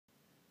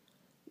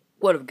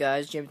What up,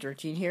 guys?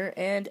 Jam13 here,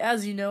 and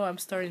as you know, I'm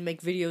starting to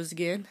make videos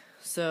again,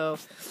 so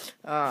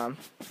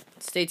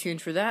stay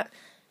tuned for that.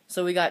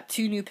 So we got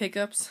two new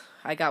pickups.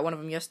 I got one of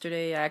them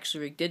yesterday. I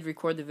actually did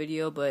record the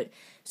video, but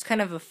it's kind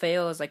of a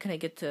fail as I couldn't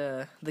get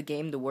the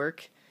game to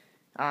work.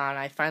 And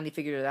I finally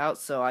figured it out,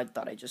 so I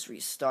thought I'd just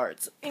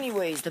restart. So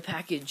anyways, the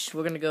package,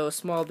 we're going to go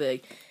small,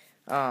 big.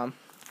 So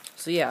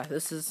yeah,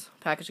 this is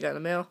the package I got in the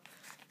mail,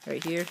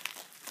 right here.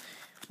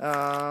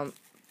 I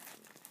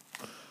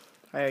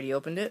already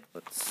opened it.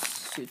 Let's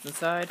see what's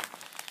inside.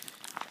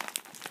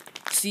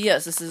 So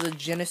yes, this is a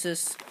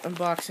Genesis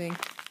unboxing.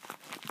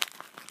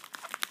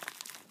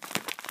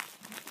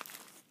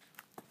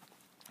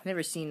 I've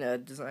never seen a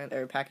design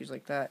or a package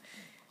like that.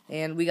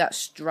 And we got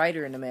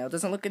Strider in the mail. It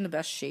doesn't look in the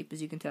best shape,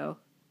 as you can tell.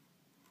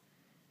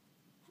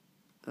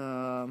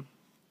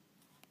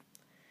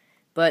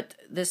 But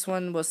this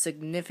one was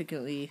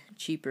significantly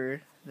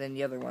cheaper than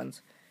the other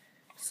ones.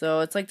 So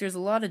it's like there's a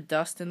lot of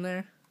dust in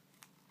there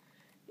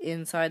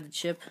inside the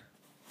chip.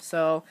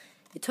 So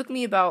it took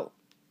me about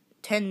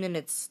 10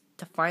 minutes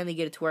to finally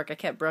get it to work. I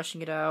kept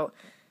brushing it out.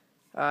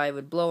 I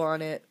would blow on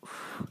it,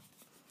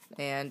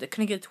 and I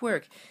couldn't get it to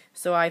work.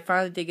 So I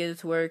finally did get it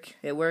to work.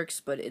 It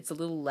works, but it's a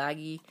little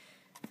laggy.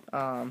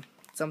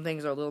 Some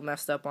things are a little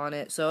messed up on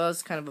it, so that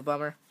was kind of a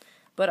bummer.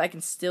 But I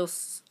can still,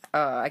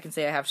 I can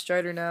say I have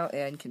Strider now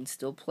and can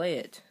still play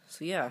it.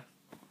 So yeah.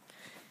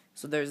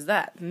 So there's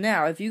that.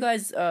 Now, if you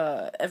guys,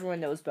 everyone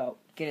knows about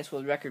Guinness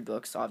World Record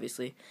books,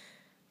 obviously.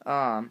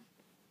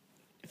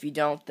 If you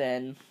don't,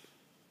 then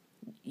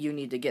you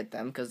need to get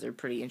them because they're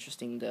pretty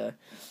interesting to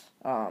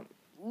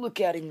look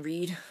at and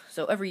read.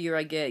 So every year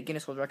I get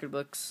Guinness World Record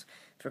books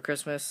for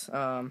Christmas.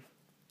 I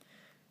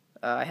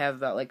have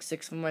about like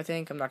 6 of them, I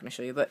think. I'm not going to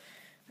show you, but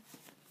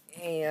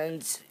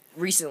and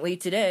recently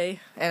today,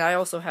 and I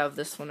also have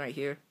this one right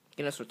here,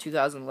 Guinness World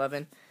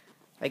 2011.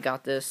 I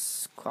got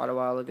this quite a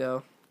while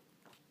ago.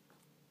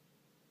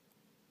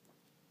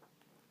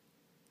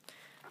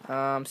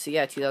 So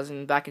yeah,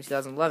 back in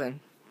 2011.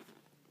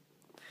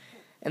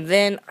 And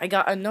then I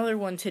got another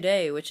one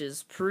today, which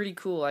is pretty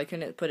cool. I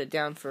couldn't put it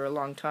down for a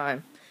long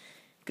time.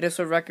 Guinness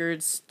World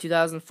Records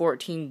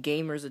 2014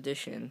 Gamers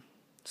Edition.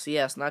 So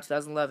yes, not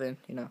 2011,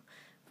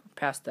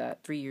 past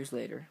that, 3 years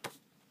later.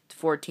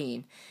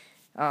 14.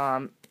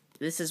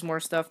 This is more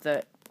stuff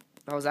that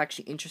I was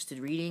actually interested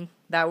in reading.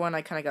 That one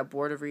I kind of got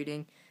bored of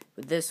reading.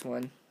 But this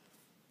one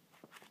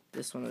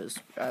was,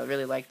 I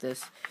really like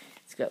this.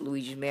 It's got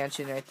Luigi's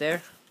Mansion right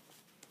there.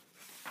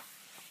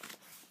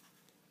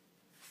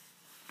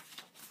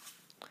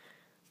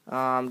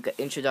 Got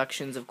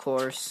introductions, of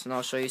course, and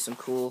I'll try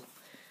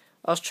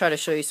to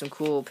show you some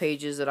cool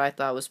pages that I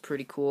thought was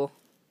pretty cool.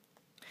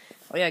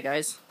 Oh yeah,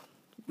 guys,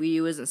 Wii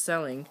U isn't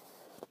selling.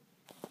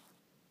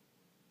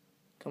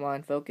 Come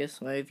on,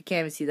 focus. Well, if you can't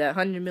even see that,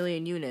 100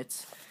 million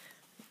units.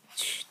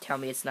 Tell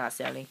me it's not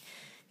selling.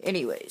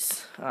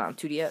 Anyways,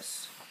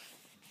 2DS.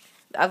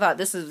 I thought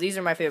these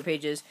are my favorite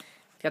pages.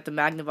 Got the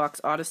Magnavox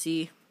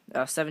Odyssey,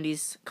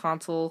 70s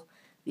console,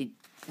 the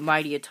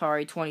mighty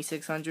Atari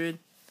 2600.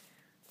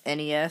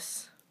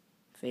 NES,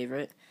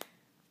 favorite.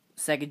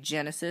 Sega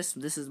Genesis,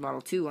 this is Model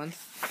 2 one,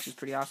 which is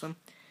pretty awesome.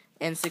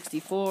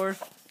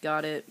 N64,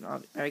 got it. I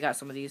already got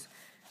some of these.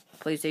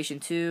 PlayStation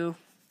 2,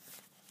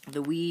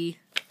 the Wii,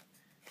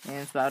 and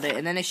that's about it.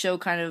 And then they show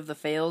kind of the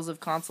fails of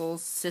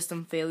consoles,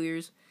 system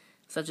failures,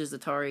 such as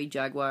Atari,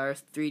 Jaguar,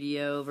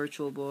 3DO,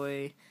 Virtual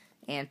Boy,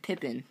 and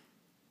Pippin.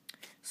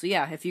 So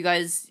yeah, if you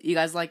guys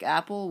like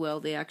Apple,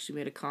 well, they actually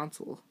made a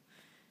console.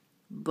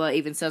 But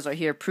even says right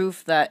here,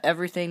 proof that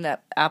everything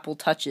that Apple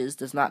touches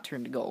does not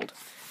turn to gold.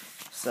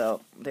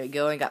 So, there you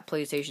go. I got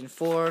PlayStation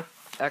 4,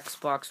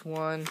 Xbox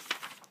One,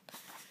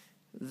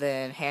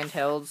 then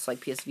handhelds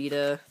like PS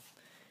Vita,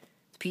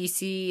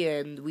 PC,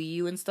 and Wii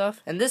U and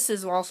stuff. And this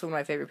is also one of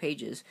my favorite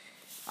pages.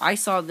 I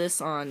saw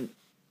this on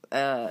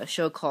a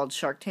show called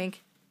Shark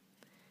Tank.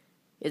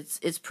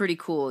 It's pretty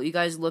cool. You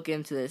guys look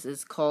into this.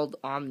 It's called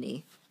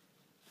Omni.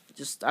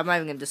 I'm not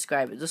even going to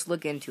describe it. Just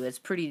look into it. It's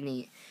pretty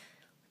neat.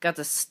 Got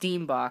the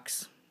Steam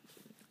box.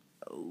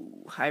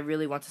 Oh, I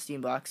really want the Steam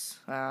box.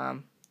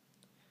 I'm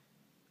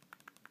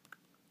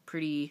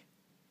pretty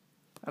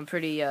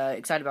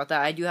excited about that.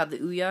 I do have the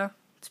Ouya.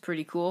 It's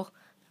pretty cool.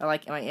 I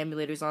like my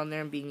emulators on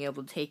there and being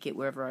able to take it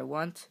wherever I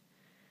want.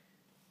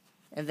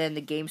 And then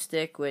the Game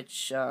Stick,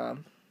 which I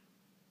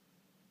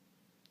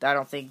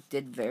don't think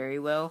did very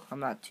well. I'm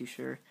not too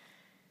sure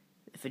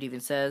if it even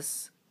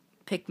says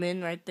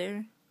Pikmin right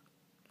there.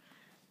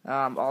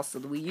 Also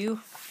the Wii U.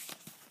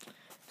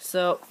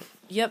 So,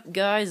 yep,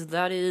 guys,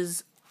 that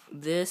is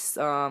this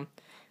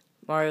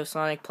Mario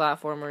Sonic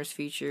Platformers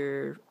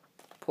feature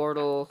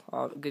Portal.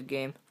 Good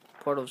game.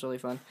 Portal's really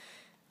fun.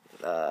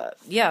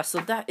 Yeah, so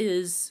that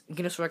is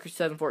Guinness Records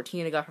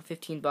 2014. I got for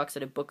 $15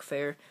 at a book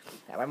fair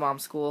at my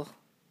mom's school.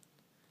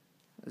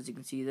 As you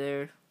can see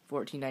there,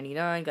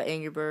 $14.99. Got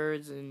Angry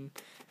Birds and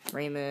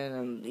Rayman,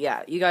 and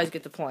yeah, you guys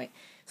get the point.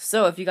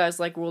 So, if you guys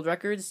like world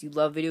records, you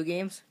love video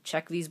games,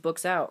 check these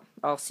books out.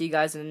 I'll see you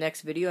guys in the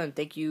next video, and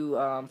thank you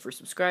for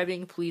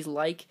subscribing. Please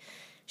like,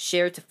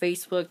 share to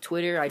Facebook,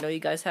 Twitter. I know you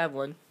guys have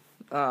one.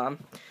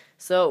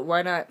 So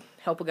why not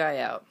help a guy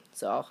out?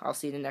 So I'll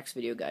see you in the next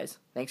video, guys.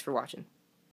 Thanks for watching.